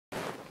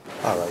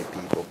Alright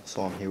people,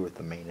 so I'm here with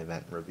the main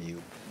event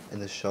review, and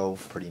the show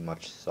pretty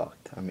much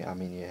sucked. I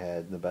mean you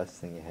had, the best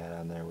thing you had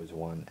on there was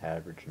one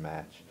average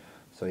match.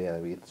 So yeah,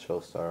 we get the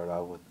show started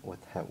out with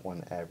that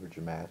one average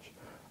match.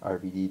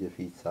 RVD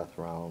defeats Seth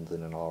Rollins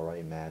in an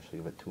alright match, I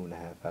give it 2.5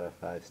 out of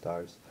 5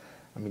 stars.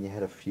 I mean you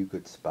had a few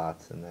good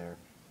spots in there,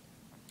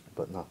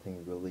 but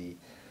nothing really,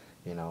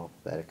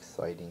 that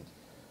exciting.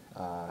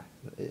 Uh,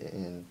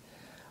 and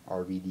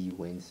RVD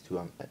wins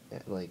too.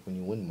 Like when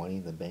you win Money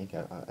in the Bank,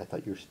 I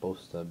thought you were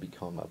supposed to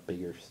become a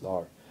bigger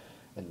star,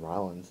 and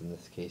Rollins in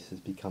this case is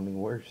becoming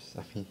worse.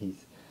 I mean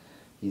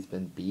he's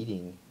been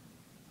beating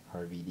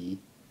RVD,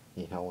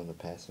 in the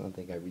past. I don't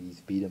think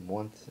RVD's beat him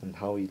once, and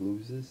how he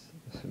loses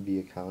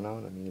via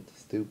countout. I mean it's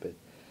stupid,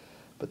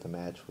 but the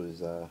match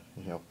was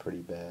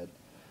pretty bad.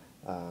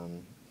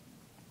 Um,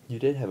 you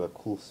did have a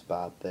cool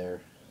spot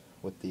there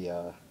with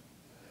the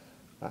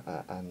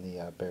on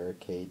the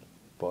barricade,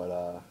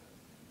 but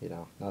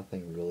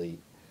nothing really,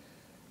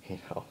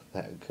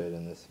 that good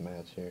in this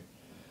match here.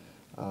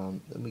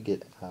 Then we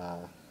get,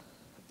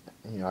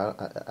 you know,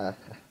 I, I,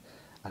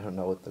 I don't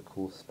know what the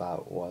cool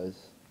spot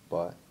was,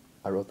 but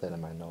I wrote that in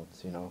my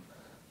notes,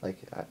 like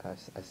I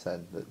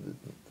said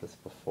this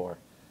before.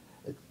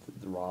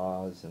 The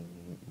Raws and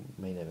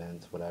main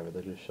events, whatever,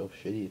 they're just so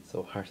shitty. It's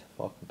so hard to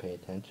fucking pay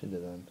attention to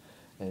them,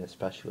 and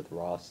especially with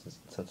Raw,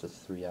 since it's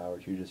 3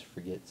 hours, you just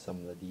forget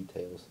some of the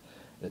details,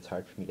 and it's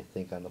hard for me to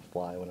think on the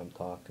fly when I'm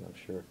talking. I'm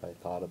sure if I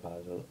thought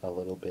about it a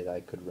little bit,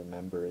 I could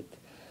remember it,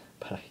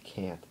 but I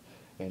can't.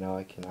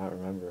 I cannot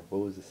remember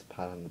what was the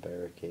spot on the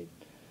barricade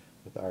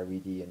with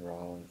RVD and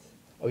Rollins.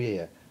 Oh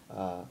yeah,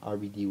 yeah.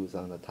 RVD was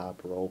on the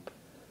top rope.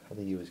 I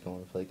think he was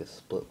going for like a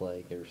split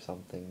leg or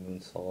something,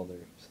 moonsault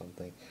or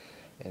something,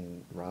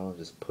 and Rollins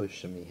just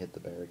pushed him. He hit the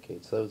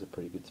barricade, so that was a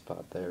pretty good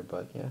spot there.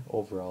 But yeah,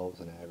 overall it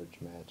was an average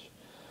match.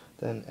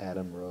 Then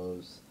Adam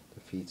Rose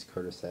defeats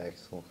Curtis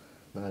Axel.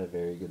 Not a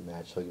very good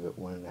match. I'll give it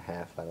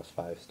 1.5 out of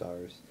 5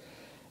 stars.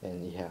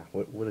 And yeah,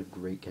 what a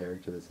great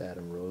character this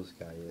Adam Rose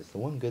guy is. The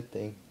one good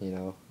thing,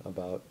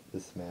 about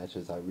this match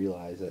is I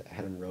realize that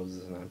Adam Rose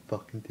isn't on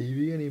fucking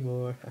TV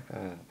anymore.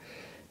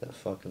 That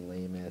fucking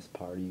lame ass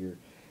partier,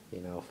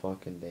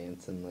 fucking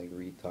dancing like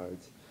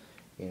retards.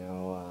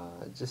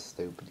 Just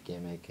stupid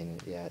gimmick,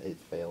 and yeah, it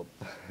failed.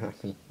 I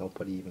mean,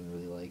 nobody even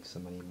really likes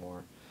him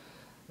anymore.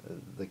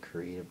 The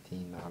creative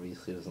team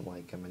obviously doesn't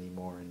like him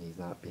anymore, and he's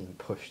not being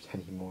pushed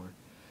anymore.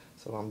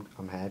 So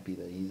I'm happy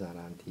that he's not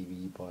on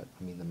TV, but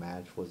I mean the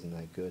match wasn't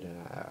that good, and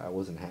I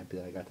wasn't happy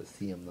that I got to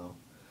see him though.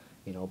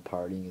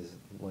 Partying his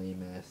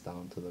lame ass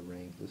down to the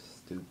ring, just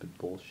stupid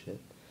bullshit.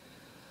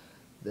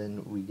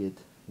 Then we get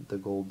the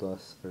Gold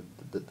Dust, or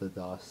the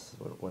Dust,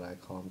 what I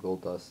call them,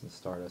 Gold Dust and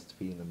Stardust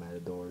defeating the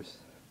Matadors.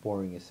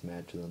 Boringest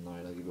match of the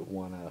night. I'll give it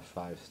 1 out of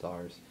 5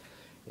 stars.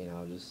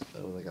 Just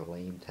it was like a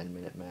lame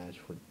 10-minute match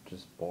with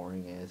just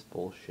boring ass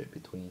bullshit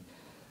between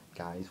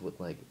guys with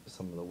like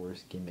some of the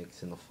worst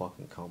gimmicks in the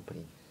fucking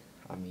company.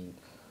 I mean,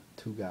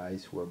 two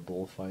guys who are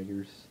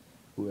bullfighters,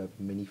 who have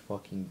mini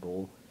fucking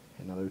bull,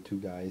 and other two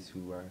guys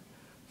who are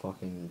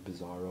fucking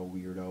bizarro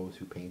weirdos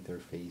who paint their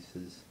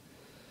faces.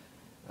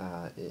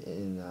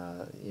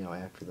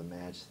 After the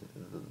match,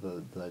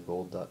 the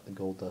Gold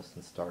Dust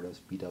and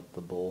Stardust beat up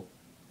the bull.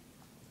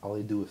 All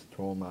they do is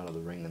throw him out of the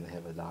ring, and they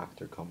have a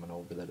doctor coming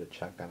over there to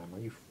check on him. Are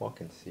you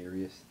fucking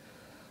serious?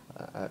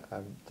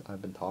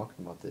 I've been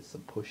talking about this,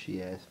 some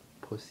pussy ass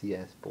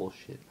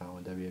bullshit now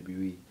in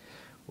WWE,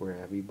 where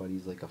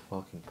everybody's like a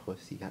fucking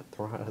pussy, got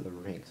thrown out of the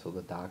ring, so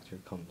the doctor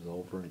comes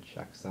over and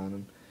checks on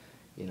him.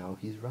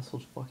 He's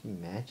wrestled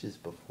fucking matches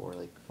before,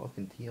 like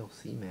fucking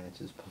TLC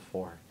matches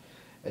before,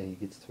 and he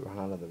gets thrown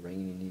out of the ring,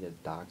 and you need a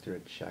doctor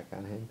to check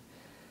on him.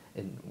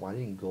 And why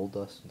didn't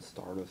Goldust and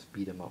Stardust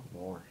beat him up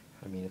more?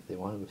 I mean, if they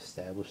wanted to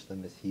establish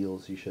them as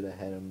heels, you should have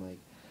had him like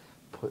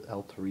put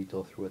El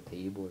Torito through a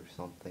table or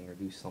something, or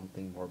do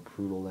something more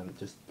brutal than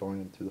just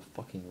throwing him through the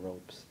fucking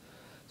ropes.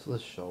 So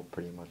this show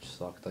pretty much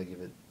sucked. I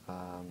give it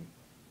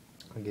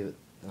 2.75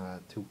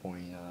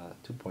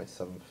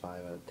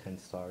 out of 10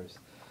 stars.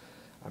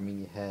 I mean,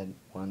 you had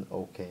one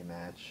okay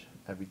match.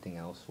 Everything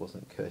else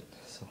wasn't good.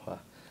 So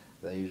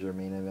there's your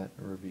main event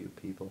review,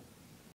 people.